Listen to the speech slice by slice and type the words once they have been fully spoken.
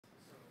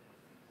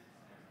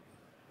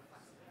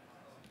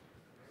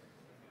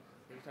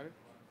started?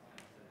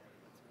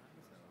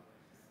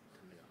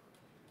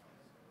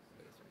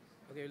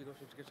 Okay,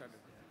 let's get started.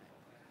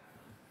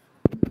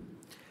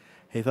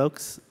 Hey,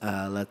 folks,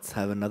 let's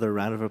have another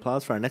round of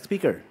applause for our next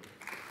speaker.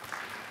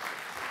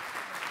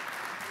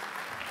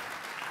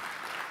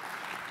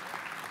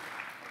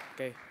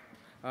 Okay.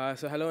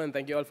 So hello and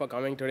thank you all for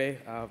coming today.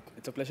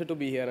 It's a pleasure to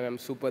be here, and I'm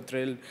super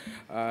thrilled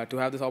to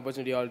have this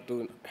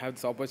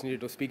opportunity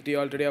to speak to you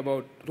all today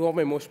about two of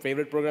my most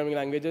favorite programming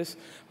languages,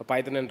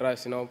 Python and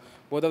Rust.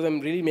 Both of them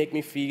really make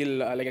me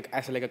feel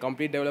as a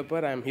complete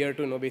developer. I'm here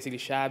to basically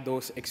share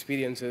those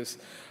experiences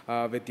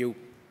with you.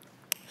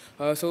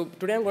 So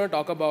today I'm going to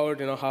talk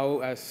about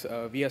how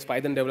we as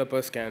Python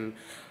developers can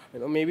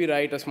maybe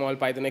write a small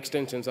Python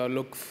extensions or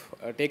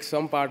take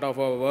some part of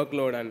our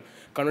workload and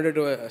convert it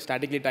to a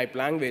statically typed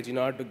language in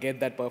order to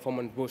get that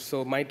performance boost.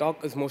 So my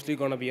talk is mostly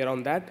going to be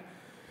around that.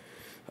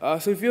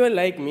 So if you are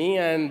like me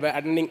and were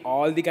attending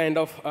all the kind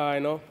of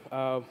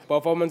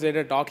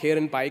performance-related talk here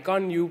in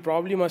PyCon, you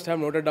probably must have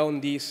noted down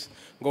these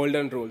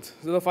golden rules.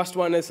 So the first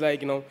one is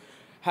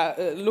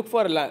look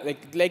for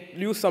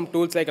use some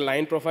tools like a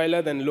line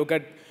profiler, then look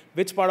at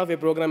which part of your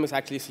program is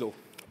actually slow.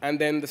 And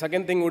then the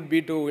second thing would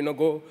be to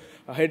go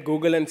ahead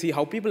Google and see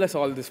how people have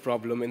solved this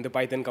problem in the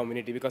Python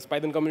community, because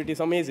Python community is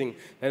amazing.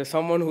 There is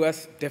someone who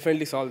has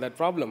definitely solved that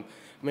problem.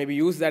 Maybe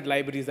use that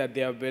libraries that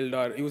they have built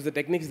or use the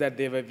techniques that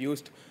they have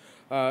used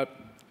to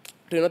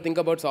think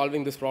about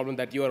solving this problem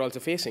that you are also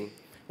facing.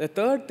 The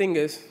third thing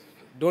is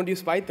don't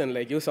use Python,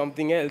 use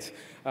something else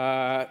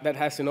that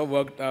has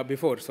worked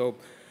before. So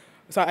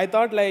I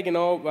thought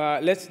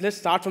let's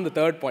start from the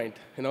third point.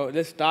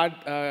 Let's start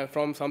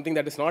from something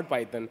that is not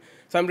Python.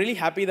 So I'm really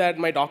happy that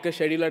my talk is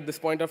scheduled at this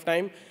point of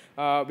time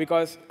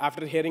because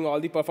after hearing all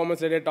the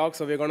performance-related talks,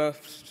 so we're going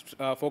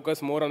to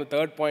focus more on the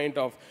third point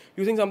of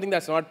using something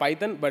that's not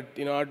Python, but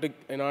in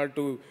order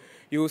to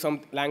use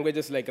some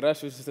languages like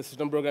Rust, which is a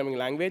system programming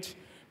language,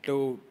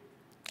 to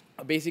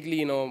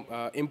basically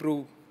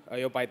improve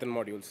your Python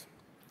modules.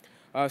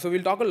 So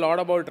we'll talk a lot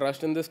about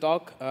Rust in this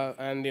talk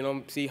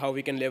and see how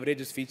we can leverage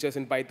its features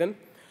in Python.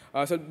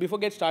 So before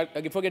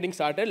getting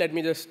started, let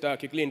me just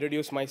quickly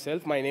introduce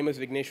myself. My name is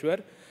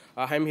Vigneshwer.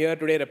 I'm here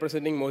today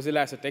representing Mozilla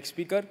as a tech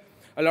speaker.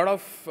 A lot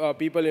of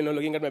people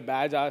looking at my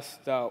badge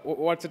asked,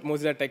 what's it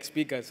Mozilla tech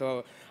speaker?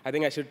 So I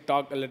think I should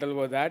talk a little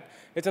about that.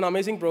 It's an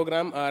amazing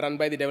program run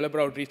by the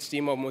developer outreach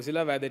team of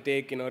Mozilla, where they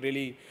take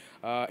really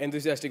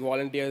enthusiastic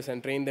volunteers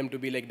and train them to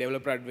be like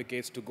developer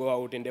advocates to go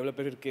out in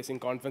developer-facing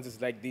conferences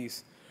like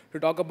these to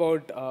talk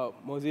about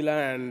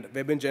Mozilla and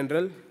web in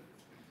general.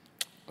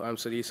 I'm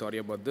sorry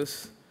about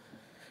this.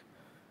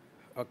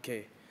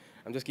 OK.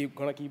 I'm just going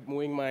to keep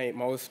moving my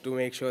mouse to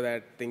make sure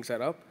that things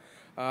are up.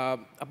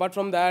 Apart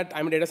from that,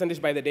 I'm a data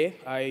scientist by the day.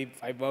 I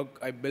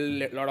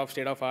build a lot of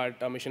state-of-art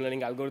machine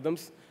learning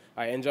algorithms.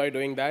 I enjoy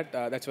doing that.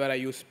 That's where I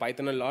use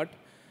Python a lot.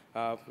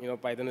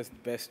 Python is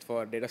best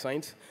for data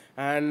science.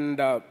 And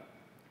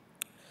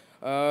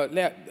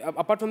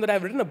apart from that,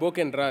 I've written a book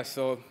in Rust.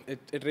 So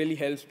it really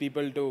helps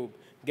people to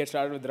get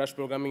started with Rust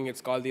programming.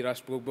 It's called the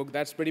Rust book.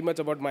 That's pretty much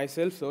about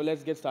myself. So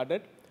let's get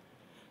started.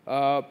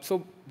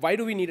 So why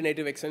do we need a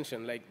native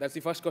extension? That's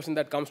the first question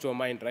that comes to our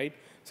mind, right?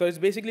 So it's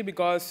basically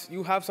because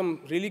you have some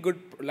really good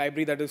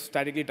library that is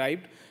statically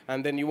typed,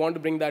 and then you want to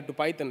bring that to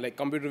Python, like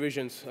computer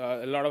visions.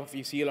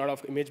 You see a lot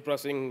of image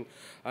processing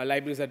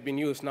libraries that have been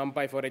used,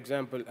 NumPy, for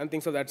example, and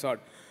things of that sort.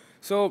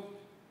 So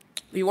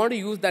we want to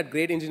use that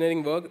great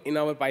engineering work in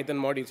our Python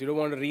modules. You don't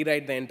want to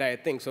rewrite the entire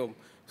thing. So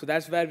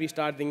that's where we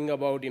start thinking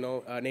about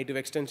native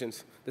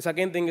extensions. The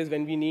second thing is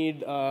when we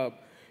need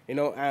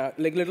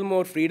little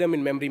more freedom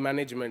in memory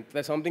management.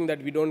 That's something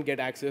that we don't get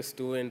access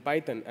to in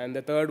Python. And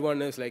the third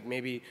one is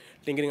maybe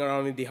tinkering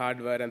around with the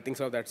hardware and things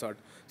of that sort.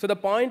 So the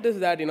point is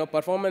that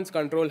performance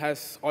control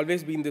has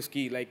always been this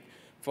key.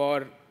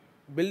 For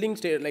building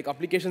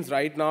applications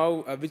right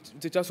now,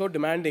 which are so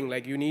demanding,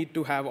 you need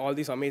to have all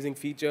these amazing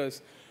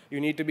features.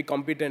 You need to be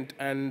competent,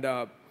 and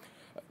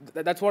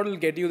that's what will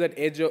get you that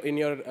edge in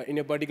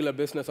your particular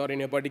business or in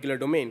your particular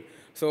domain.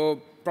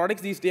 So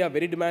products these days are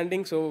very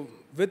demanding. So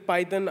with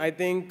Python, I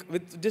think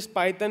with just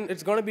Python,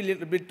 it's going to be a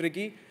little bit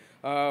tricky.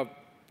 So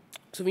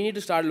we need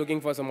to start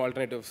looking for some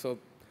alternatives. So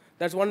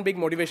that's one big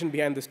motivation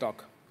behind this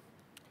talk.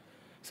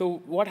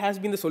 So what has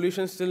been the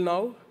solution still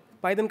now?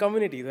 Python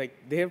community.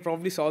 They have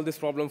probably solved this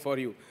problem for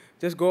you.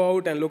 Just go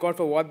out and look out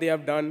for what they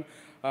have done.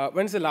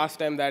 When's the last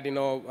time that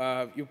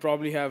you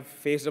probably have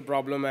faced a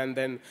problem and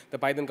then the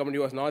Python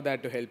community was not there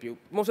to help you?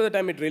 Most of the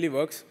time, it really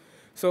works.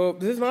 So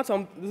this is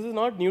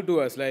not new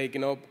to us.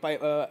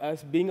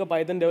 As being a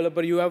Python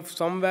developer, you have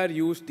somewhere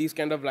used these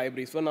kind of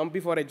libraries. So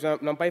NumPy,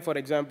 for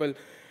example,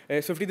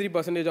 is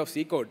 53% of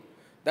C code.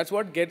 That's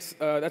what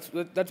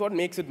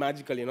makes it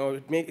magical.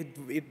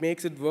 It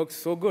makes it work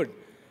so good.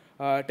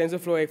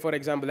 TensorFlow, for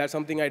example, that's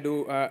something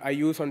I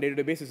use on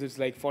day-to-day basis. It's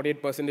like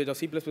 48% of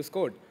C++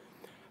 code.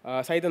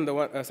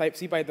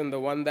 CPython, the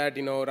one that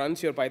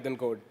runs your Python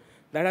code,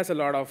 that has a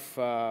lot of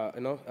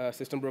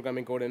system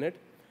programming code in it.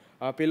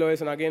 Pillow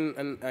is again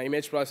an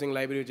image processing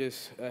library which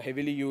is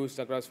heavily used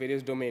across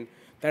various domains.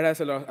 That has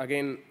a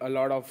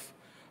lot of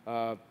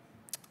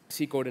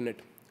C code in it.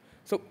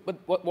 So, but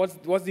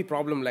what's the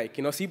problem like?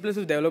 C++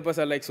 developers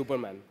are like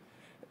Superman.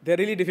 They're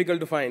really difficult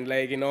to find.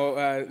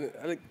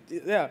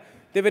 Yeah,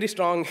 they're very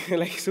strong,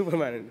 like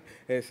Superman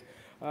is.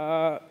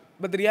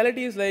 But the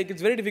reality is like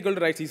it's very difficult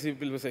to write C++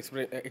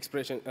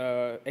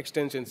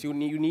 extensions. You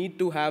need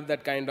to have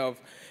that kind of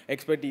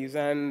expertise.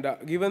 And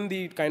given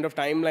the kind of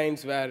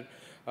timelines where,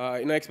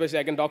 especially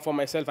I can talk for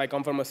myself. I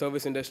come from a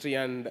service industry,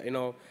 and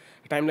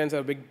timelines are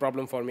a big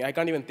problem for me. I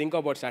can't even think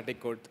about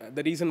static code.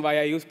 The reason why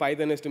I use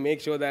Python is to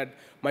make sure that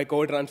my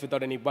code runs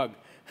without any bug.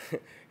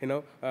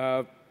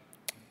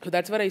 So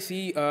that's where I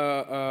see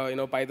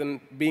Python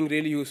being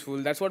really useful.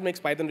 That's what makes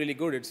Python really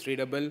good. It's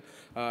readable,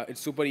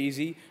 it's super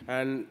easy,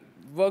 and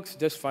works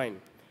just fine.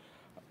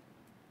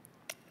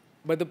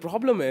 But the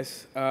problem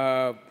is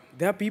there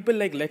are people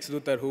like Lex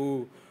Luthor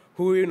who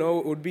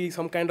would be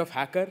some kind of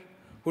hacker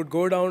who'd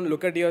go down,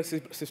 look at your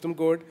system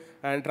code,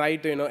 and try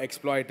to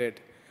exploit it.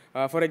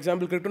 For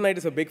example, kryptonite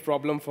is a big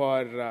problem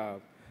for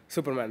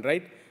Superman,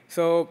 right?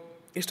 So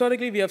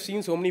historically, we have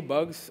seen so many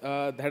bugs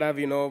that have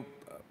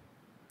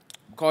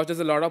caused us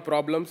a lot of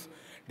problems.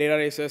 Data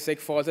races, seg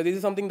faults. So this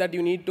is something that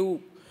you need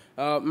to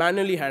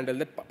manually handle.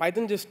 That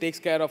Python just takes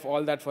care of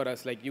all that for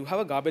us. Like you have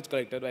a garbage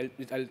collector.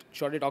 I'll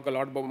shortly talk a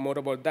lot more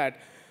about that.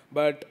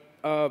 But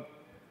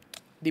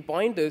the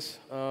point is,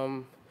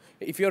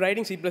 if you're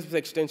writing C++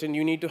 extension,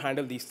 you need to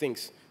handle these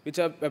things, which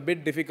are a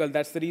bit difficult.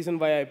 That's the reason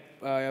why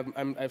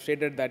I've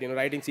stated that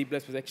writing C++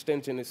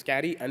 extension is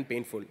scary and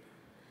painful.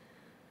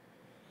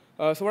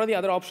 So what are the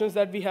other options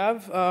that we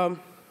have?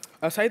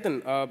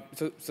 Python,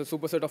 it's a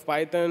superset of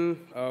Python.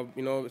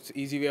 It's an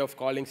easy way of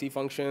calling C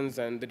functions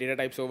and the data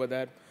types over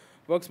there.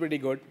 Works pretty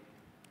good.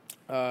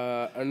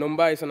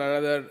 Numba is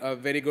another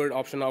very good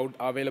option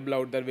available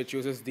out there, which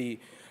uses the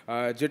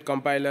JIT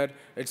compiler.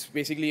 It's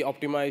basically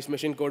optimized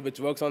machine code, which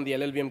works on the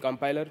LLVM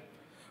compiler.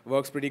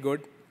 Works pretty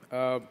good.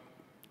 The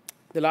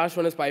last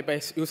one is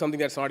PyPy. Use something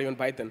that's not even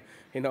Python.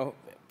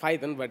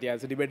 Python, but yeah,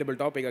 it's a debatable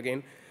topic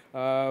again.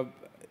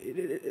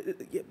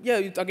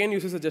 It again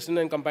uses a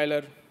just-in-time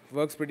compiler.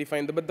 Works pretty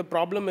fine. But the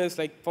problem is,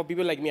 like, for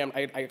people like me,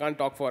 I can't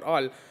talk for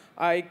all.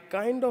 I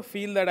kind of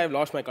feel that I've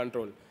lost my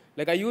control.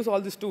 Like, I use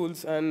all these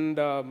tools, and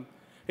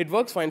it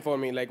works fine for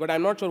me. Like, but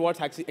I'm not sure what's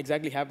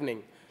exactly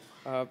happening.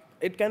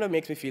 It kind of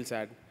makes me feel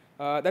sad.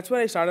 That's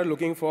where I started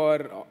looking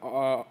for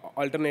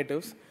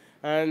alternatives.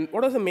 And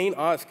what was the main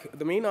ask?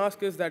 The main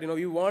ask is that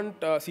you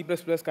want C++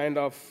 kind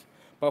of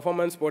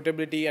performance,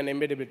 portability, and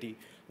embeddability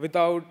with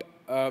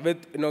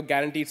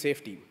guaranteed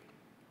safety.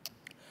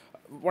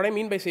 What I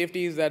mean by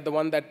safety is that the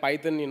one that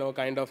Python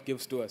kind of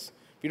gives to us.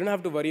 You don't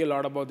have to worry a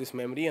lot about this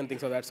memory and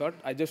things of that sort.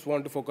 I just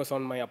want to focus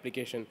on my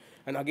application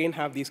and again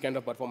have these kind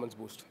of performance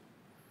boost.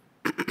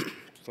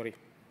 Sorry.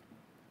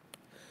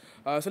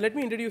 So let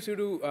me introduce you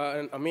to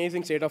an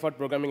amazing state-of-art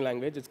programming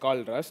language. It's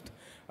called Rust.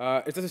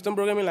 It's a system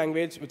programming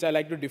language which I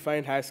like to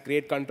define has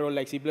great control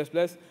like C++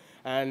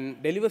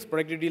 and delivers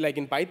productivity like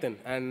in Python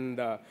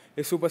and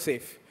is super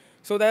safe.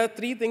 So there are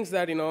three things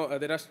that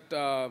the Rust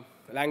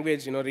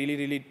language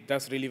really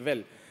does really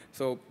well.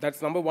 So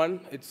that's number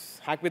one. It's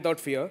hack without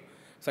fear.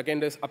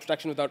 Second is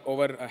abstraction without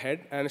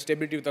overhead, and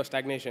stability without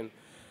stagnation.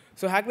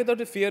 So hack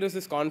without fear is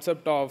this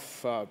concept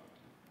of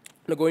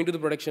going to the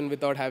production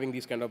without having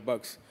these kind of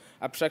bugs.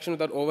 Abstraction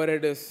without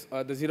overhead is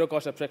the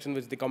zero-cost abstraction,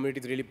 which the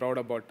community is really proud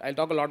about. I'll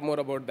talk a lot more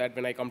about that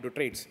when I come to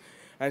traits.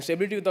 And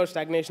stability without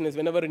stagnation is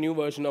whenever a new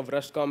version of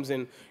Rust comes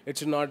in, it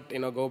should not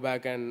go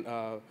back and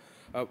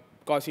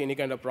cause you any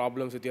kind of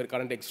problems with your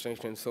current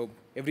extension. So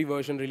every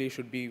version really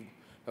should be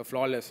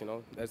flawless.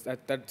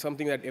 That's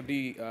something that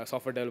every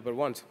software developer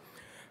wants.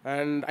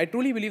 And I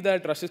truly believe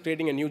that Rust is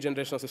creating a new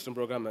generation of system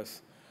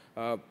programmers.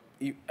 I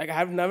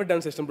have never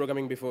done system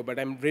programming before, but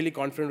I'm really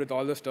confident with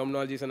all those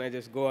terminologies, and I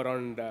just go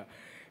around,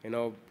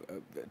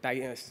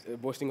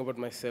 boasting about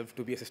myself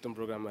to be a system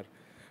programmer.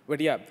 But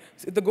yeah,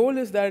 so the goal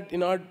is that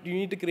you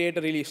need to create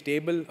a really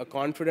stable, a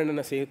confident, and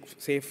a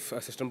safe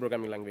system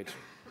programming language.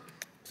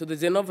 So the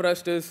zen of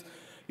Rust is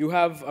you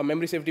have a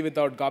memory safety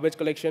without garbage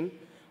collection.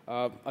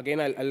 Again,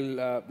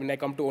 when I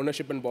come to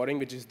ownership and borrowing,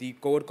 which is the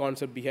core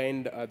concept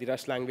behind the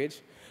Rust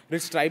language.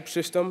 Rich type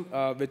system,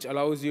 which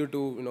allows you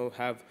to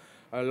have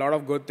a lot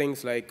of good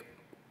things like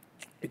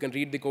you can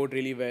read the code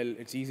really well.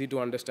 It's easy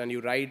to understand.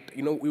 You write,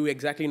 you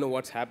exactly know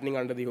what's happening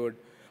under the hood.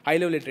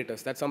 High-level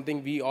iterators, that's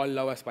something we all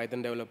love as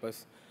Python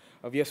developers.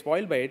 We are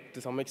spoiled by it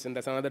to some extent.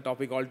 That's another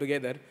topic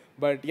altogether.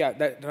 But yeah,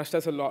 Rust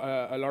has a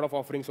lot of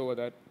offerings over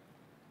there.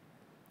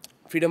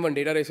 Freedom on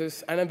data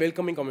races, and a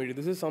welcoming community.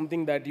 This is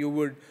something that you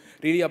would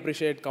really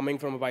appreciate coming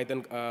from a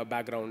Python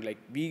background. Like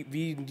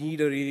we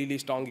need a really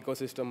strong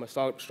ecosystem, a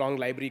strong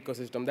library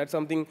ecosystem. That's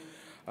something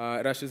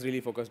Rust is really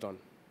focused on.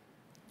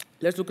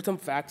 Let's look at some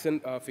facts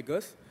and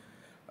figures.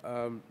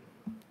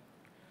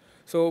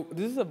 So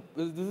this is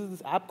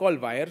this app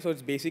called Wire. So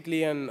it's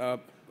basically an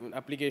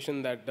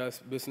application that does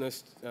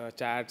business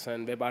chats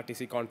and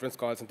WebRTC conference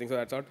calls and things of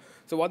that sort.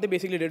 So what they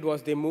basically did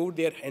was they moved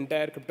their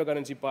entire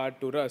cryptocurrency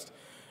part to Rust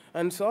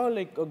and saw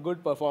like a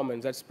good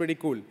performance. That's pretty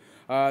cool.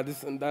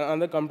 This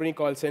another company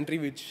called Sentry,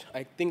 which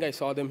I think I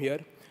saw them here.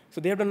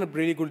 So they have done a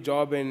really good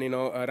job in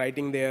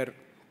writing their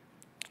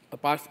a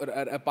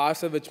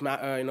parser which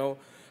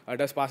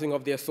does parsing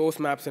of their source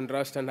maps in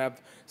Rust and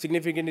have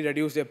significantly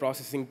reduced their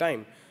processing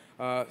time.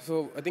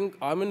 So I think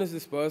Armin is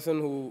this person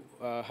who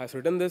has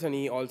written this, and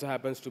he also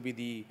happens to be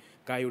the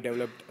guy who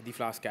developed the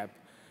Flask app.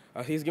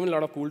 He's given a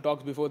lot of cool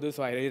talks before this,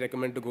 so I really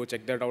recommend to go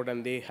check that out,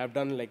 and they have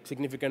done like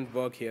significant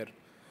work here.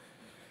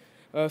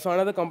 So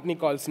another company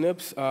called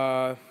Snips,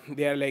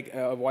 they are like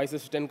voice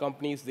assistant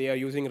companies. They are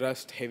using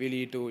Rust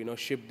heavily to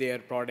ship their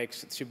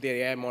products, ship their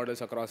AI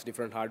models across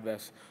different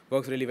hardwares.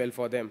 Works really well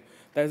for them.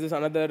 There's this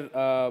another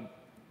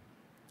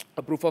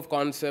a proof of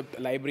concept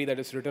library that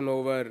is written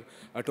over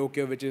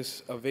Tokyo, which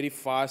is a very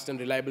fast and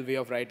reliable way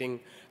of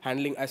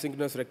handling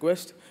asynchronous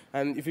requests.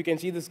 And if you can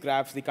see these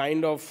graphs, the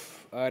kind of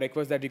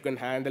requests that you can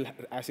handle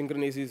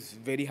asynchronous is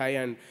very high,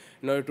 and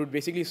it would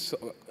basically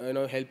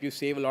help you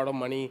save a lot of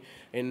money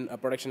in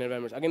production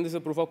environments. Again, this is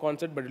a proof of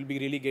concept, but it will be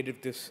really good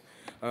if this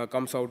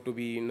comes out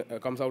in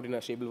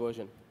a stable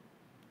version.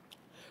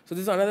 So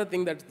this is another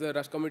thing that the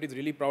Rust community is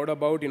really proud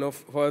about.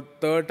 For a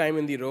third time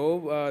in the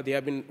row, they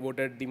have been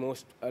voted the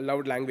most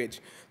loved language.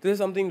 This is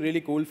something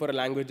really cool for a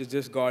language that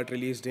just got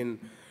released in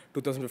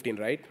 2015,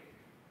 right?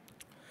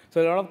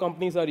 So a lot of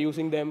companies are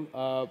using them.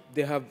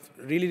 They have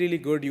really, really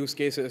good use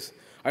cases.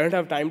 I don't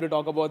have time to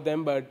talk about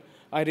them, but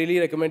I really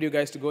recommend you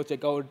guys to go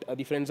check out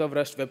the Friends of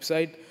Rust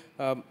website.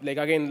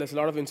 Again, there's a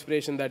lot of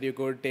inspiration that you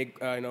could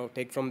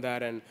take from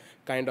there and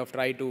kind of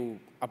try to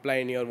apply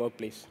in your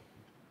workplace.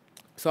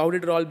 So how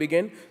did it all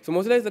begin? So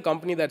Mozilla is the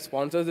company that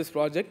sponsors this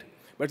project,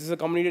 but it's a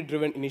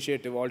community-driven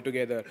initiative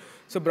altogether.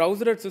 So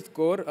browser at its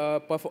core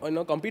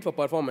compete for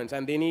performance,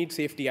 and they need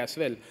safety as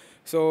well.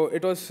 So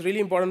it was really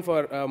important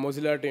for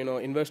Mozilla to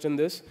invest in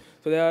this.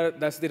 So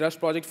that's the Rust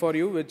project for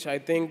you, which I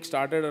think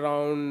started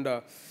around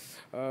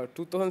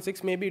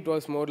 2006 maybe. It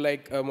was more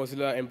like a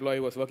Mozilla employee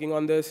was working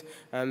on this,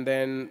 and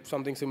then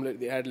something similar.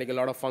 They had like a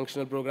lot of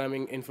functional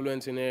programming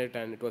influence in it,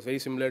 and it was very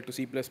similar to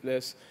C++.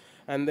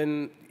 And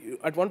then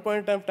at one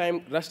point in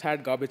time, Rust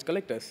had garbage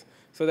collectors.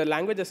 So the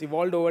language has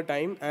evolved over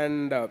time,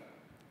 and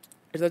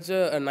it's such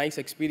a nice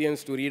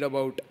experience to read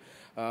about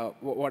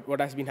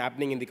what has been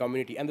happening in the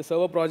community. And the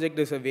server project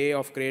is a way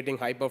of creating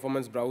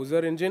high-performance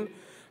browser engine,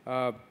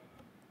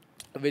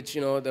 which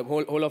the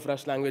whole of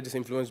Rust language is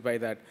influenced by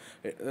that.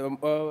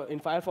 In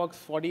Firefox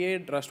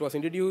 48, Rust was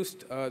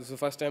introduced. This is the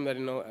first time that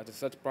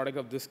such product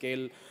of this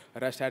scale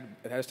Rust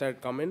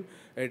had come in.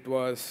 It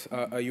was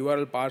a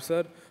URL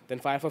parser. Then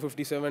Firefox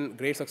 57,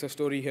 great success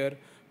story here.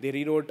 They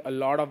rewrote a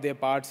lot of their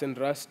parts in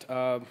Rust.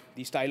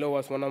 The stylo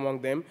was one among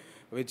them,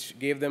 which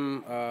gave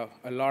them a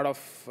lot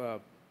of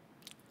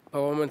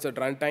performance at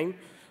runtime.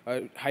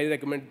 Highly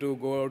recommend to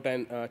go out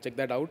and check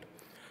that out.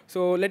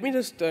 So let me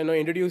just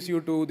introduce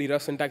you to the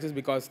Rust syntaxes,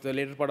 because the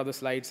later part of the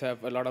slides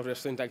have a lot of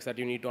Rust syntax that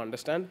you need to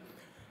understand.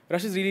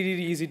 Rust is really,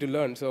 really easy to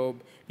learn. So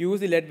you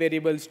use the let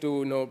variables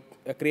to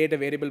create a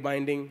variable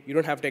binding. You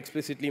don't have to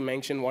explicitly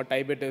mention what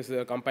type it is.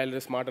 The compiler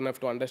is smart enough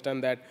to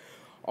understand that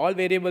all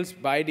variables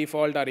by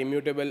default are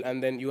immutable,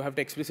 and then you have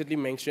to explicitly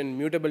mention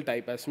mutable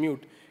type as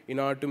mute in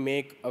order to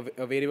make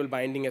a variable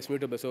binding as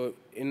mutable. So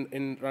at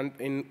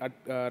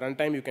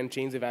runtime, you can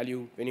change the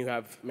value when you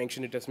have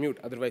mentioned it as mute.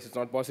 Otherwise, it's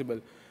not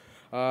possible.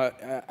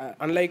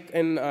 Unlike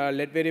in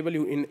let variable,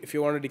 if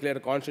you want to declare a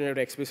constant, you have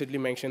to explicitly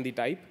mention the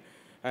type,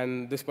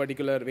 and this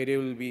particular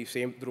variable will be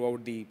same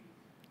throughout the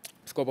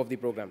scope of the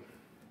program.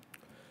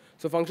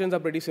 So functions are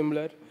pretty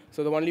similar.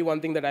 So the only one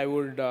thing that I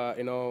would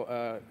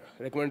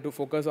recommend to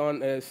focus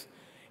on is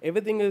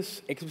everything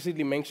is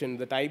explicitly mentioned,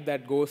 the type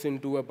that goes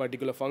into a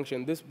particular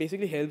function. This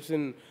basically helps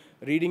in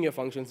reading your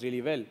functions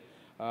really well.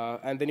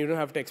 And then you don't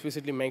have to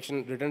explicitly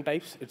mention return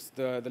types. It's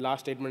the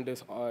last statement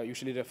is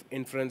usually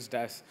inferenced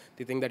as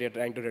the thing that you're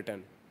trying to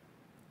return.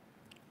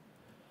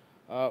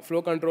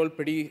 Flow control,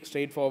 pretty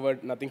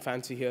straightforward, nothing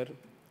fancy here.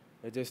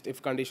 It's just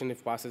if condition,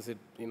 if passes it,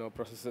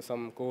 processes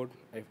some code,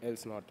 if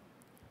else not.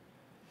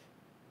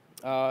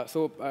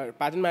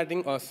 Pattern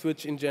matching or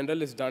switch in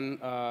general is done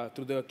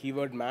through the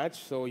keyword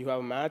match. So you have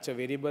a match, a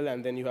variable,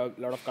 and then you have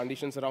a lot of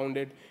conditions around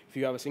it. If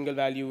you have a single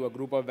value, a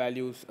group of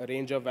values, a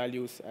range of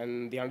values,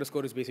 and the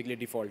underscore is basically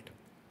default.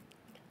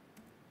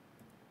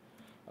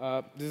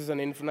 This is an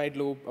infinite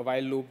loop, a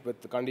while loop with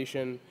the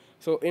condition.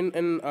 So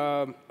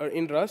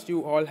in Rust,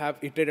 you all have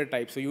iterator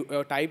types. So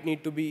a type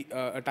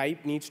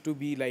needs to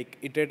be like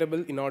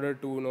iteratable in order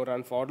to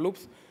run for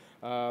loops.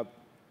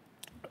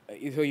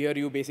 So here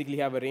you basically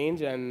have a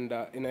range, and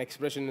in an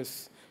expression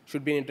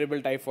should be an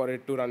iterable type for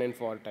it to run in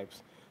for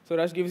types. So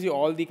Rust gives you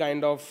all the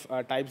kind of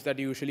types that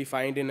you usually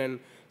find in a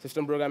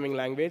system programming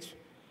language.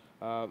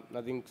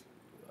 Nothing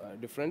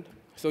different.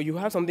 So you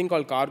have something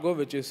called cargo,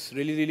 which is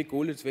really, really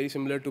cool. It's very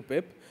similar to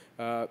pip,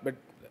 but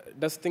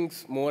does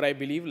things more, I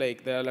believe.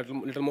 Like there are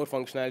little more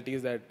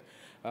functionalities that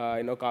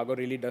cargo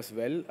really does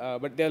well,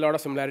 but there are a lot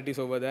of similarities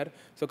over there.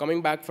 So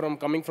coming from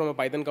a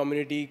Python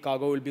community,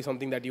 cargo will be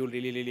something that you'll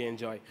really, really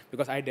enjoy,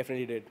 because I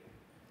definitely did.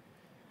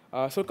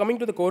 So coming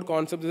to the core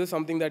concept, this is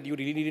something that you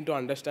really need to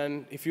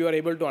understand. If you are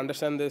able to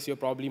understand this, you're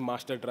probably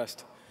mastered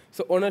Rust.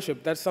 So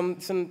ownership,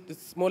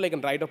 it's more like a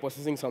right of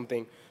possessing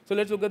something. So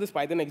let's look at this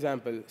Python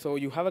example. So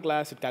you have a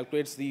class, it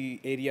calculates the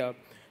area,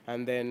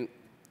 and then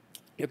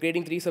you're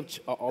creating three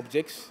such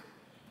objects,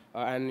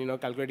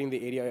 and calculating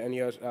the area, and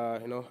you're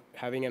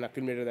having an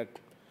accumulator that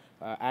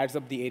adds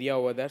up the area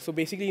over there. So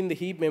basically, in the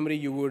heap memory,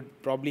 you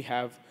would probably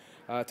have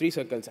three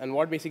circles. And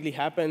what basically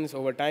happens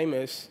over time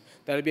is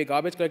there will be a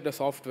garbage collector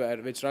software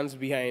which runs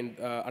behind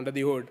under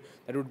the hood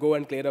that would go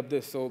and clear up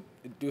this. So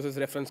it uses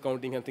reference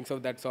counting and things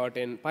of that sort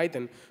in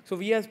Python. So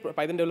we as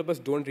Python developers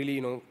don't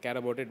really care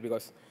about it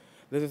because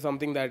this is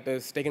something that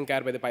is taken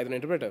care by the Python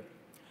interpreter.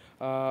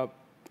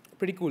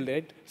 Pretty cool,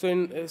 right? So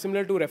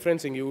similar to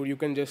referencing, you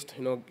can just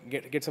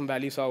get some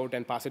values out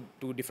and pass it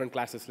to different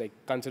classes, like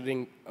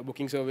considering a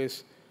booking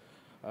service.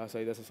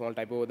 Sorry, there's a small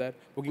typo over there.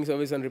 Booking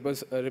service and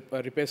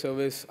repair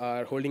service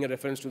are holding a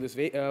reference to this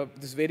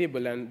this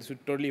variable, and this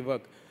would totally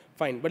work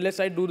fine. But let's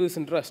try to do this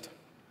in Rust.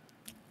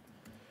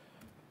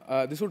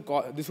 This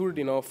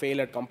would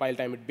fail at compile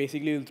time. It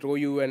basically will throw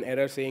you an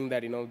error saying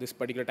that this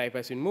particular type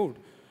has been moved.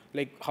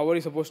 Like, how are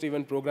you supposed to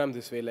even program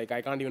this way? Like,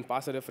 I can't even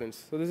pass a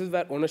reference. So this is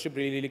where ownership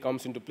really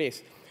comes into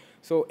place.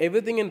 So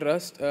everything in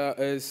Rust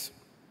is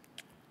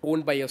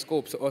owned by a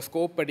scope. So a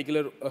scope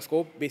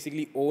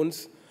basically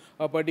owns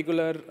a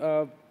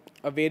particular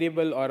a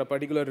variable or a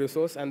particular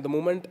resource, and the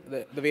moment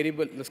the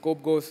variable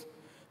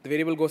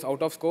goes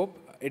out of scope,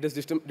 it is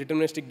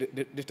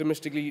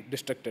deterministically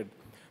destructed.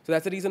 So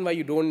that's the reason why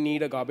you don't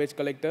need a garbage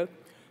collector.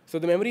 So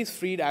the memory is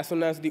freed as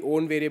soon as the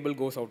own variable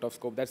goes out of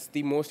scope. That's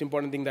the most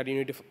important thing that you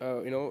need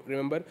to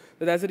remember.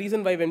 So that's the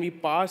reason why when we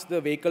pass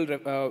the vehicle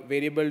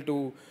variable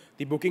to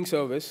the booking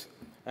service,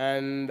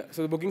 and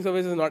so the booking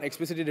service is not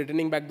explicitly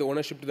returning back the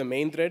ownership to the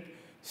main thread.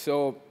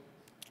 So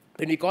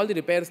when we call the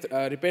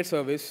repair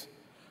service,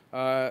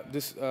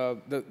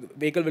 the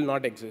vehicle will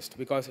not exist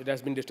because it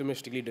has been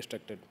deterministically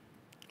destructed.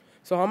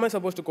 So how am I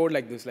supposed to code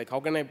like this? Like,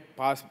 how can I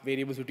pass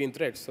variables between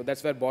threads? So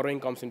that's where borrowing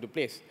comes into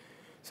place.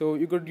 So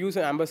you could use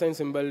an ampersand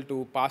symbol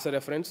to pass a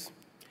reference.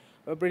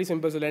 Pretty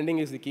simple. So lending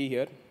is the key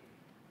here.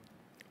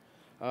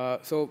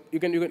 So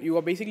you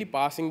are basically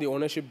passing the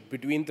ownership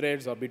between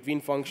threads or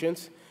between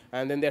functions.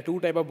 And then there are two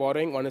types of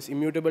borrowing. One is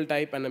immutable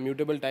type and a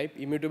mutable type.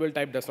 Immutable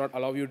type does not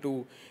allow you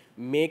to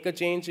make a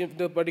change in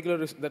that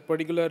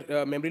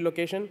particular memory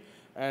location,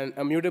 and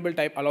a mutable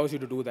type allows you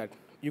to do that.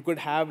 You could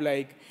have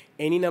like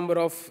any number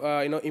of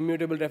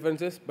immutable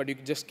references, but you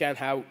just can't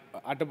have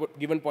at a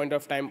given point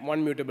of time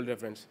one mutable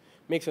reference.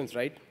 Makes sense,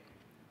 right?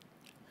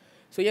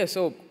 So yeah,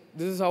 so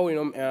this is how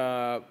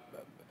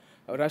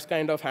Rust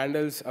kind of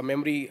handles a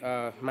memory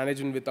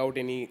management without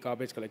any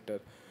garbage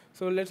collector.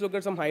 So let's look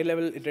at some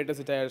high-level iterators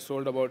that I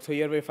told about. So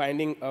here we're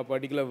finding a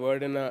particular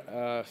word in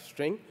a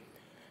string,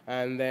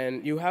 and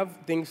then you have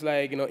things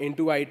like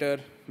into iter,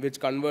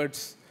 which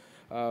converts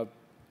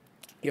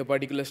your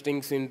particular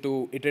strings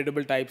into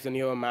iteratable types, and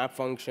you have a map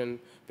function,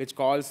 which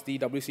calls the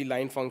WC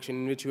line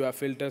function, in which you have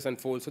filters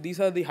and folds. So these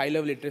are the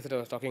high-level iterators that I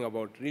was talking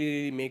about.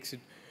 Really makes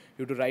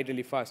you to write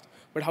really fast.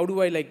 But how do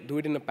I do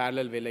it in a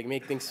parallel way, like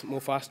make things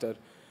move faster?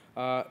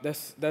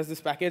 There's this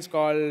package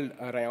called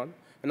Rayon.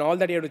 And all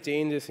that you have to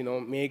change is,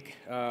 make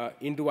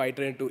into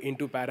iter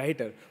into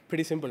pariter.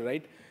 Pretty simple,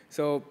 right?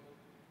 So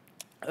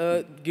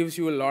gives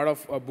you a lot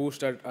of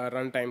boost at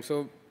runtime.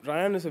 So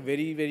Rayon is a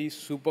very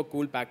super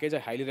cool package. I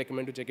highly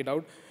recommend to check it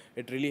out.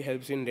 It really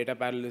helps in data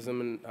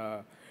parallelism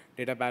and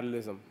data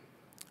parallelism.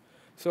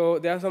 So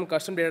there are some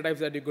custom data types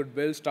that you could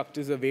build. Struct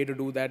is a way to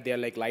do that. They are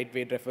like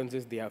lightweight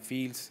references. They have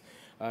fields.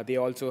 They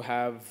also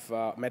have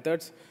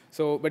methods.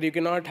 So, but you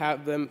cannot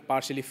have them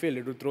partially filled.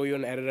 It will throw you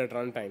an error at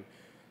runtime.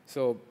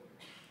 So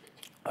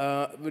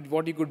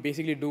what you could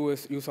basically do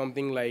is use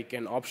something like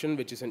an option,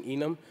 which is an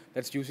enum,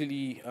 that's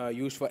usually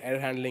used for error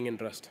handling in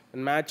Rust.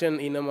 And match and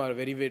enum are a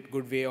very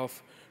good way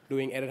of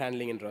doing error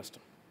handling in Rust.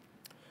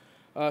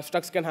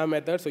 Structs can have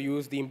methods, so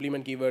use the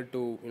implement keyword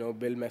to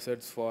build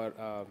methods for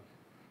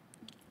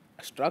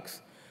structs.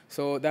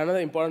 So the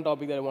another important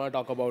topic that I want to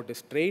talk about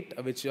is trait,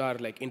 which are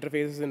like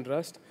interfaces in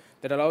Rust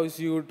that allows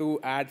you to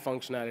add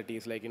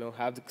functionalities, like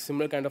have the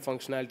similar kind of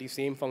functionality,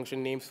 same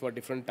function names for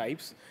different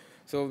types.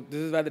 So this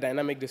is where the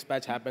dynamic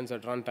dispatch happens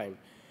at runtime.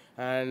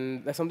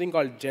 And there's something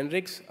called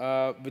generics,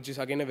 which is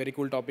again a very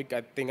cool topic.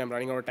 I think I'm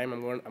running out of time.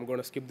 I'm going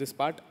to skip this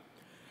part.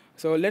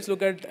 So let's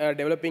look at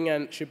developing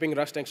and shipping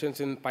Rust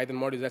extensions in Python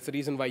modules. That's the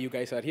reason why you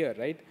guys are here,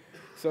 right?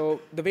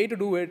 So the way to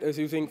do it is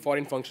using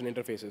foreign function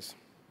interfaces.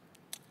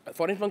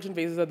 Foreign function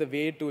interfaces are the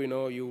way to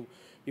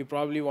you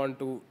probably want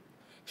to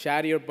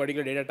share your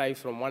particular data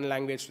types from one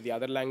language to the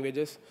other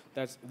languages.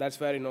 That's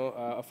where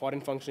a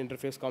foreign function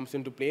interface comes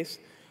into place.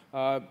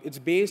 It's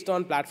based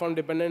on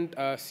platform-dependent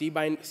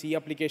C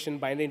application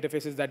binary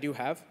interfaces that you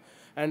have,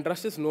 and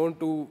Rust is known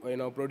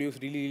to produce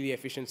really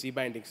efficient C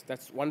bindings.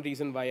 That's one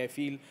reason why I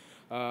feel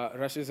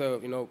Rust is a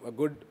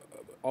good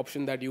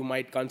option that you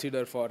might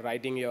consider for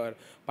writing your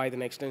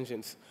Python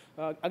extensions.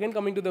 Again,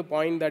 coming to the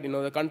point that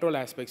the control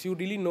aspects, you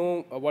really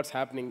know what's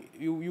happening.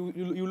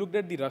 You looked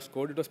at the Rust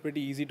code. It was pretty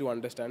easy to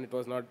understand. It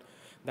was not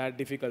that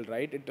difficult,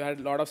 right? It had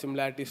a lot of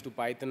similarities to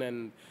Python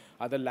and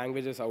other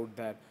languages out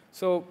there.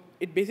 So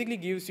it basically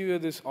gives you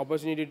this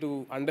opportunity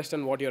to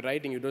understand what you're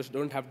writing. You just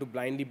don't have to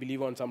blindly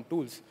believe on some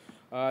tools.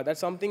 That's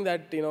something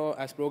that,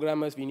 as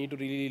programmers, we need to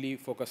really, really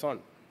focus on.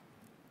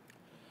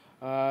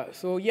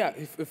 So yeah,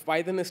 if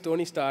Python is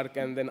Tony Stark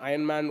and then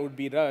Iron Man would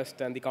be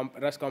Rust and the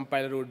Rust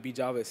compiler would be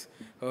Jarvis,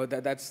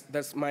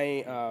 that's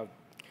my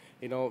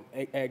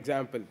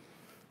example.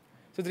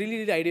 So it's really,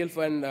 really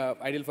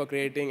ideal for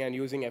creating and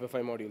using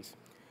FFI modules.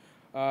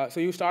 So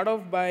you start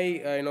off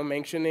by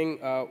mentioning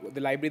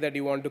the library that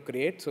you want to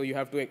create. So you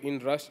have to, in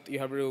Rust, you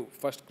have to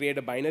first create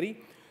a binary.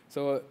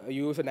 So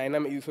you use a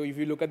dynamic. So if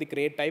you look at the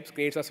crate types,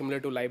 crates are similar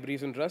to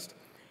libraries in Rust,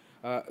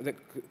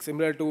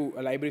 similar to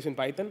libraries in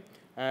Python.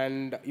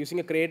 And using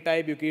a crate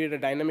type, you create a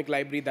dynamic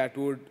library that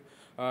would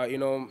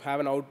have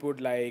an output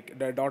like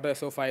the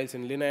 .so files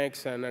in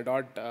Linux and a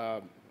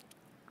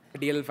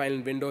 .dll file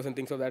in Windows and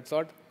things of that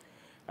sort.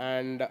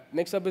 And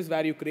next up is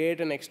where you create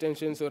an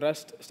extension. So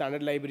Rust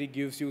standard library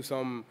gives you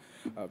some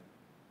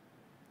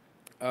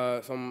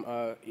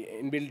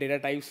inbuilt data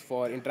types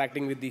for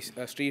interacting with these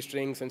C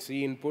strings and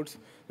C inputs.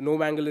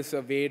 No angle is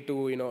a way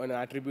to, an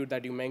attribute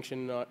that you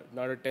mention, not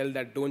to tell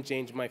that don't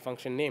change my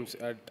function names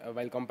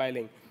while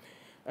compiling.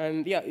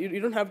 And yeah, you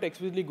don't have to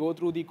explicitly go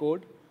through the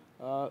code.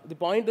 The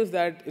point is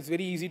that it's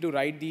very easy to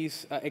write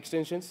these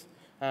extensions.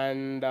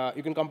 And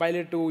you can compile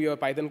it to your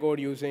Python code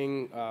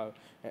using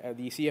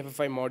the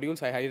CFFI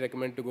modules. I highly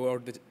recommend to go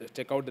out,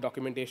 check out the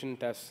documentation.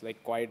 It has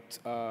like quite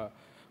a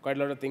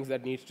lot of things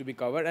that needs to be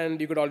covered. And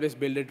you could always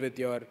build it with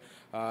your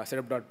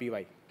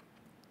setup.py.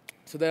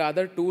 So there are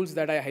other tools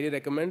that I highly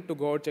recommend to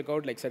go out, check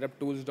out, like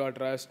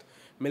setuptools.rust,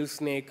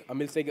 Milksnake.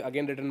 Milksnake,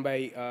 again, written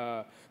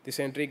by the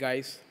Sentry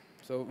guys.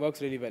 So it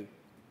works really well.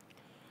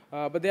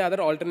 But there are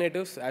other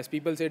alternatives. As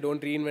people say,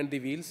 don't reinvent the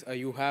wheels.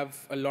 You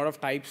have a lot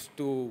of types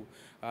to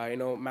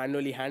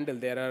manually handle.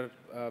 There are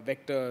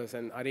vectors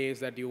and arrays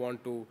that you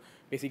want to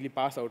basically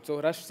pass out. So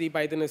Rust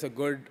CPython is a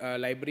good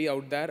library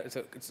out there. It's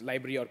a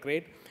library or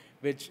crate,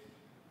 which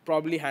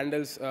probably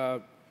handles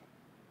the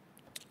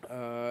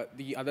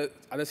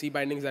other C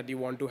bindings that you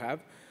want to have.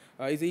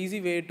 It's an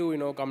easy way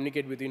to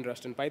communicate between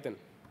Rust and Python.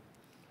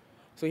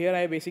 So here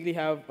I basically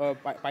have a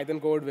Python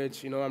code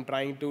which I'm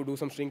trying to do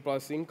some string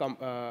processing.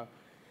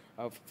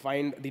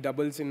 Find the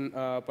doubles in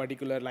a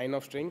particular line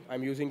of string.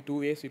 I'm using two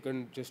ways. You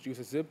can just use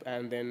a zip,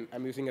 and then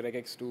I'm using a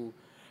regex to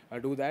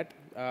do that.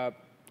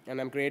 And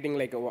I'm creating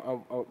like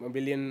a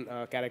billion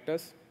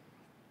characters.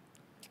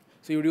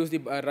 So you use the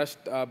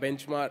Rust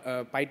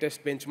benchmark,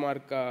 PyTest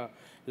benchmark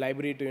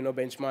library to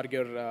benchmark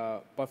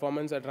your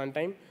performance at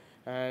runtime.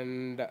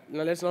 And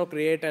now let's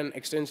create an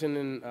extension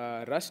in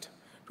Rust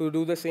to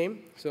do the same.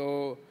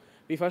 So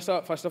we first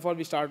of all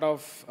we start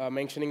off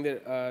mentioning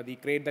the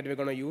crate that we're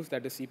going to use,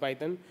 that is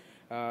CPython.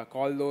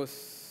 Call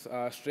those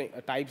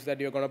types that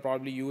you're going to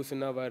probably use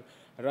in our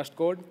Rust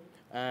code.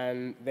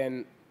 And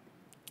then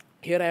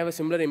here I have a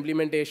similar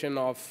implementation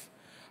of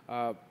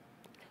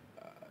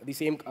the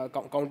same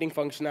counting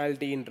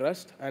functionality in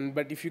Rust.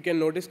 But if you can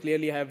notice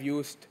clearly, I have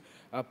used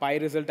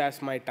PyResult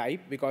as my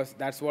type, because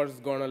that's what's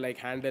going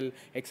to handle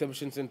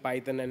exceptions in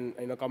Python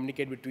and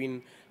communicate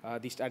between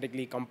the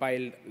statically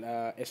compiled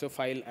SO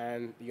file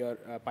and your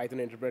Python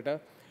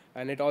interpreter.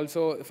 And it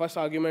also, the first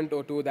argument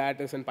to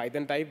that is in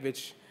Python type,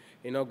 which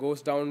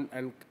goes down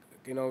and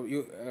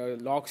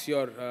locks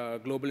your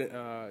global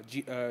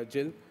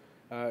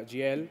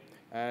GL,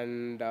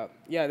 and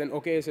yeah, then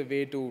OK is a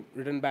way to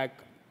return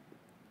back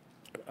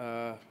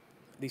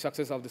the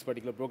success of this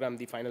particular program,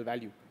 the final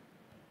value.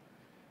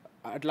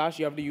 At last,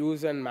 you have to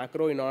use a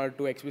macro in order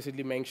to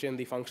explicitly mention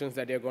the functions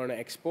that you're going to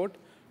export.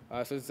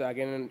 So it's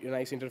again a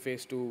nice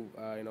interface to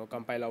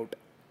compile out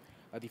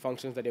the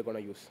functions that you're going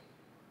to use.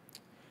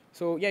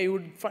 So yeah, you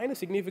would find a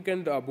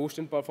significant boost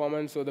in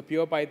performance. So the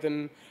pure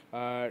Python,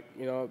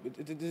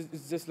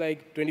 it's just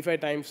like 25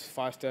 times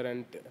faster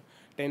and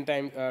 10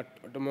 times,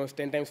 almost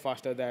 10 times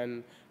faster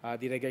than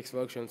the regex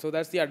version. So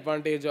that's the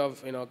advantage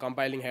of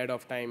compiling ahead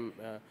of time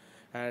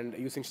and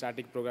using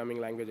static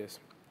programming languages.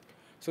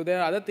 So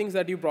there are other things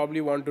that you probably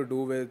want to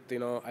do with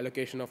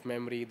allocation of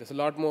memory. There's a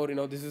lot more.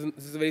 This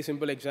is a very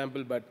simple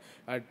example, but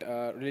at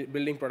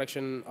building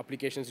production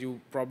applications, you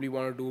probably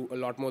want to do a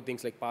lot more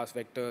things like parse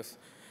vectors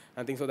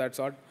and things of that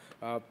sort.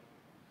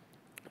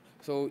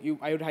 So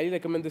I would highly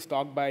recommend this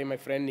talk by my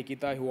friend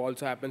Nikita, who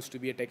also happens to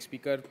be a tech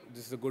speaker.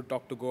 This is a good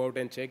talk to go out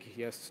and check.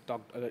 He has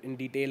talked in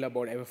detail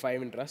about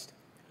FFI in Rust.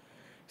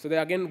 So there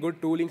are, again,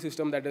 good tooling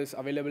system that is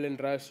available in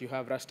Rust. You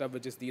have RustUp,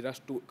 which is the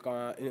Rust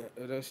toolchain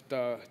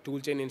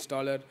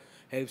installer.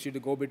 Helps you to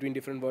go between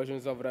different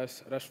versions of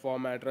Rust, Rust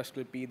format, Rust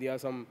clippy. There are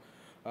some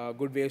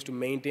good ways to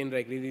maintain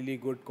like really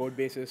good code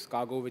bases.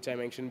 Cargo, which I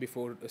mentioned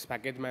before, is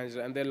package manager,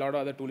 and there are a lot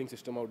of other tooling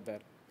system out there.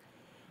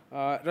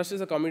 Rust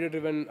is a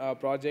community-driven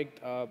project.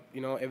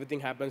 Everything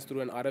happens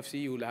through an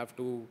RFC. You'll have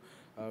to,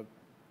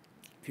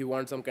 if you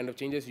want some kind of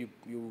changes, you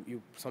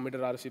submit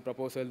an RFC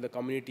proposal. The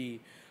community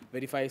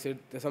verifies it.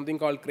 There's something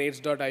called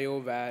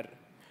crates.io where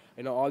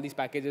all these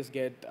packages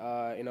get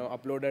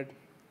uploaded.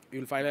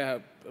 you'll find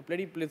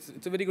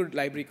it's a very good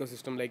library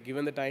ecosystem. Like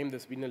given the time,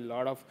 there's been a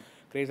lot of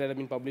craze that have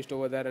been published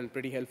over there and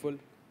pretty helpful.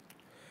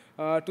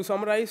 To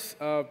summarize,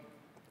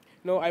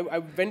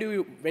 when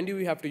do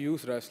we have to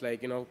use Rust?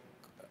 Like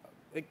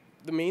like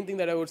the main thing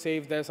that I would say,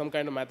 if there's some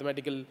kind of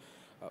mathematical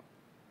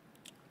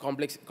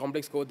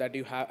complex code that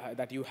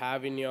you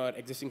have in your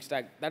existing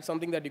stack, that's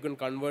something that you can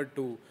convert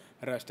to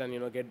Rust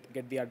and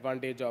get the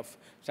advantage of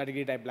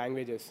statically typed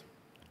languages.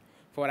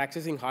 For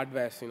accessing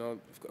hardwares,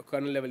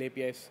 kernel level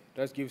APIs,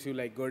 Rust gives you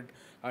like good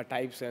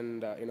types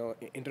and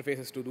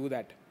interfaces to do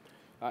that.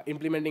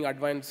 Implementing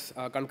advanced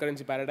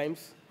concurrency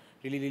paradigms,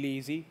 really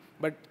easy.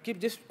 But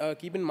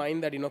keep in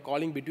mind that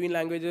calling between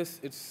languages,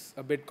 it's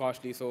a bit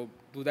costly. So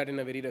do that in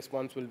a very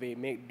responsible way.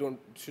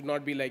 Should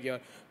not be like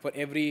for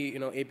every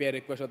API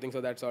request or things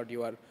of that sort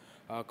you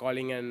are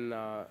calling an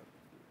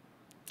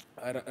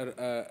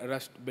a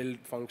Rust build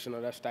function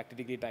or Rust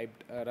statically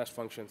typed Rust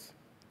functions.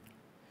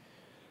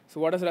 So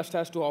what does Rust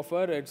has to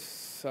offer?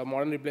 It's a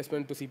modern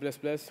replacement to C++.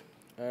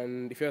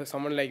 And if you're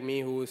someone like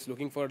me who is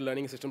looking for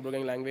learning a system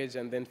programming language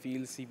and then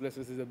feels C++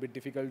 is a bit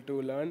difficult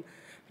to learn,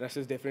 Rust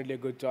is definitely a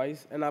good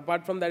choice. And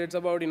apart from that, it's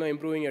about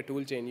improving your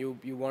tool chain. You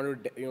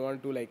want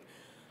to like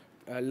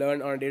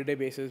learn on a day-to-day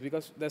basis,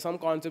 because there's some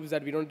concepts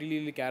that we don't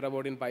really care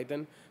about in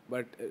Python,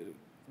 but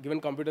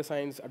given computer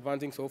science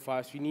advancing so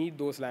fast, we need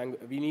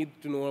we need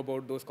to know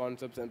about those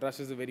concepts, and Rust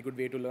is a very good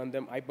way to learn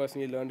them. I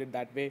personally learned it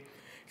that way.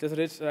 It has a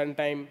rich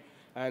runtime,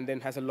 and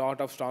then has a lot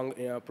of strong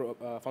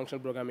functional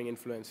programming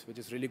influence, which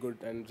is really good,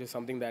 and which is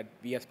something that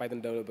we as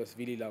Python developers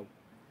really love.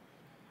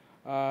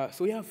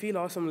 So yeah, feel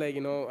awesome,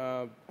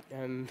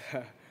 and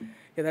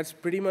yeah, that's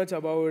pretty much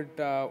about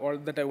all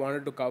that I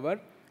wanted to cover.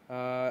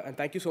 And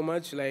thank you so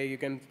much. Like you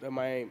can, I'm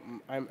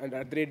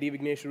at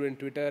 @vigneshwer in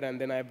Twitter, and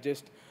then I've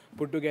just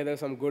put together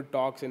some good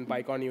talks in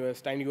PyCon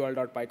US,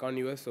 tinyurl.pycon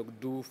US. So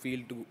do feel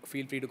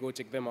free to go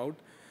check them out.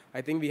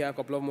 I think we have a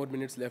couple of more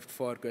minutes left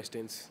for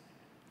questions.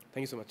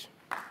 Thank you so much.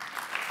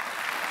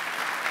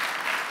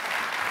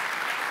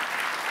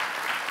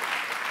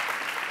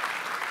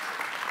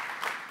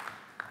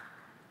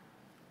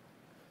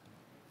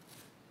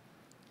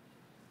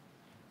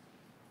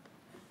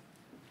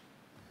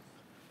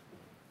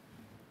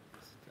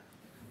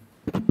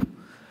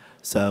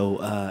 So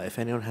if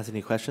anyone has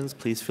any questions,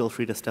 please feel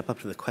free to step up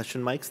to the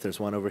question mics. There's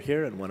one over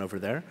here and one over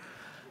there.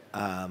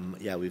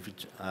 Yeah, we've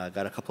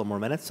got a couple more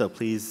minutes, so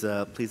please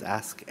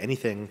ask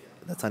anything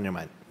that's on your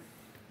mind.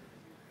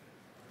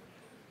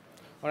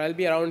 Or I'll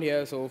be around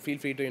here, so feel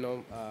free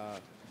to,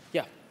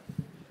 yeah.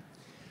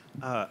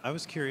 I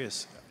was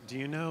curious, do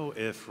you know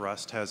if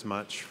Rust has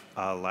much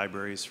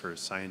libraries for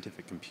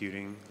scientific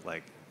computing,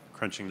 like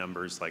crunching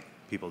numbers like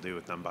people do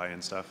with NumPy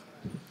and stuff?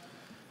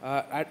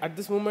 At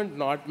this moment,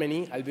 not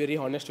many. I'll be very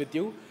honest with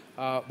you.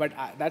 But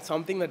that's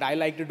something that I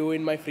like to do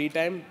in my free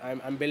time.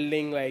 I'm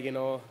building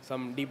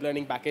some deep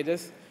learning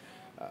packages,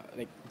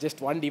 like just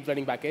one deep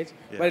learning package.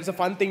 Yeah. But it's a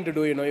fun thing to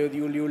do.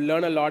 You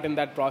learn a lot in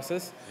that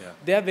process. Yeah.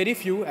 There are very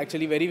few,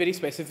 actually, very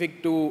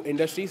specific to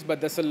industries. But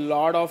there's a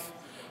lot of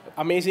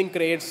amazing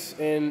crates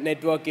in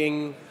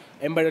networking,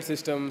 embedded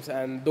systems,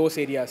 and those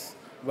areas.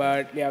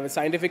 But yeah, with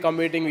scientific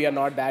computing, we are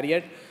not there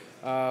yet.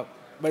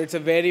 But it's a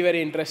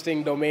very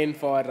interesting domain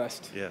for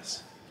Rust.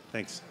 Yes,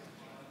 thanks.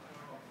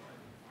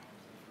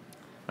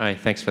 Hi,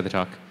 thanks for the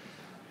talk.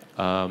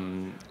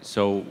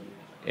 So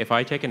if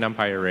I take a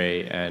NumPy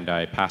array and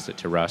I pass it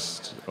to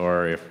Rust,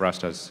 or if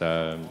Rust has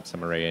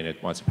some array and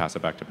it wants to pass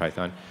it back to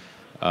Python,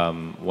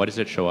 what does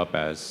it show up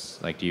as?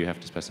 Like, do you have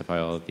to specify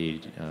all of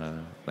the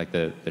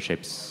the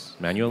shapes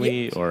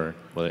manually, yeah, or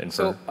will it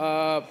infer?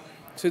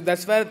 So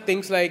that's where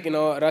things like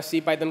Rust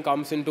CPython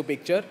comes into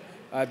picture.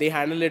 They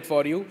handle it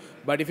for you.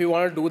 But if you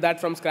want to do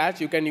that from scratch,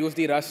 you can use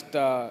the Rust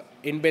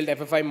inbuilt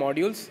FFI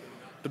modules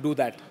to do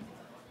that.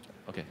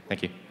 OK,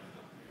 thank you.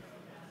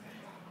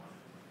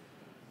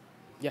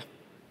 Yeah.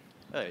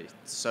 Hey,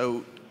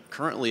 so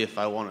currently, if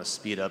I want to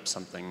speed up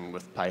something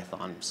with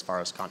Python as far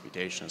as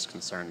computation is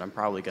concerned, I'm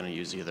probably going to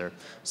use either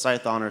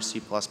Python or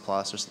C++ or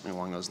something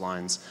along those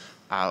lines.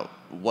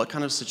 What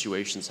kind of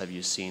situations have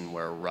you seen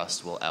where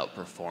Rust will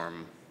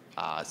outperform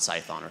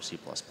Python or C++?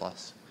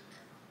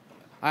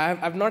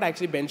 I've not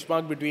actually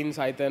benchmarked between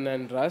Python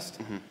and Rust.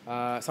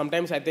 Mm-hmm.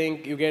 Sometimes I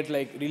think you get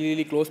like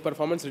really close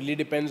performance. Really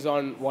depends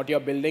on what you're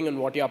building and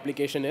what your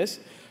application is.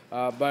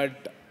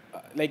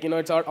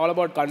 It's all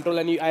about control.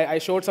 And I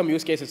showed some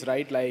use cases,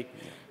 right? Like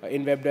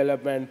in web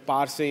development,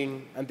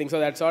 parsing, and things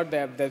of that sort. They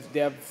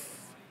have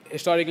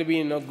historically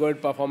been a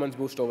good performance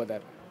boost over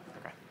there.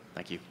 Okay,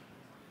 thank you.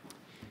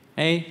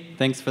 Hey,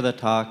 thanks for the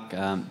talk.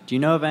 Do you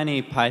know of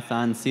any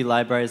Python C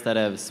libraries that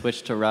have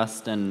switched to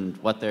Rust and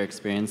what their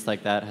experience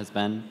like that has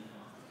been?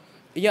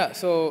 Yeah,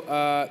 so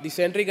the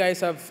Sentry guys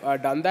have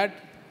done that.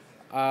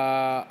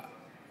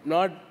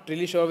 Not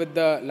really sure with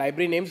the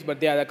library names,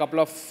 but there are a couple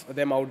of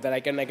them out there. I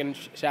can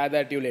share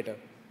that to you later.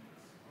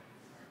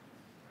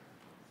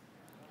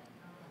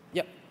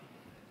 Yeah.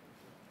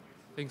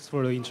 Thanks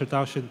for the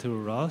introduction to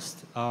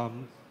Rust.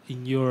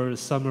 In your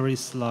summary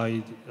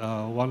slide,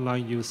 one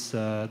line you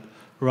said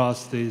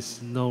Rust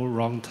is no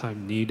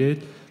runtime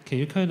needed. Can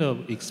you kind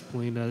of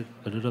explain that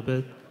a little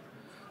bit?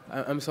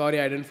 I'm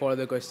sorry, I didn't follow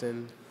the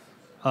question.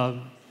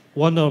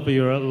 One of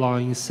your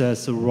lines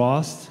says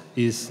Rust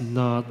is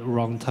not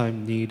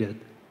runtime needed.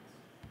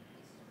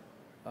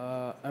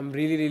 I'm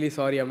really, really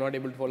sorry. I'm not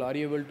able to follow. Are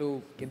you able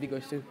to get the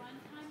question?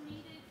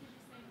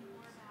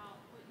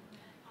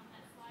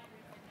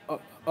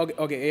 Okay,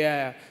 okay, yeah,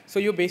 yeah. So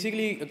you're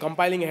basically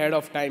compiling ahead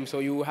of time. So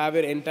you have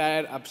your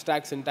entire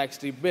abstract syntax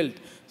tree built.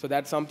 So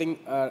that's something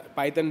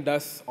Python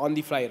does on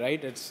the fly,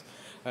 right?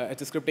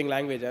 It's a scripting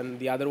language, and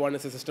the other one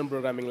is a system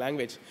programming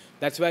language.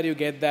 That's where you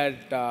get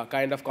that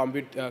kind of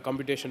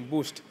computation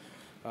boost.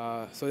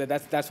 So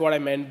that's what I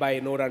meant by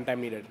no runtime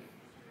needed.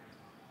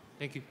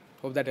 Thank you.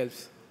 Hope that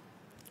helps.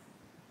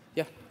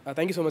 Yeah,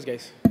 thank you so much,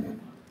 guys.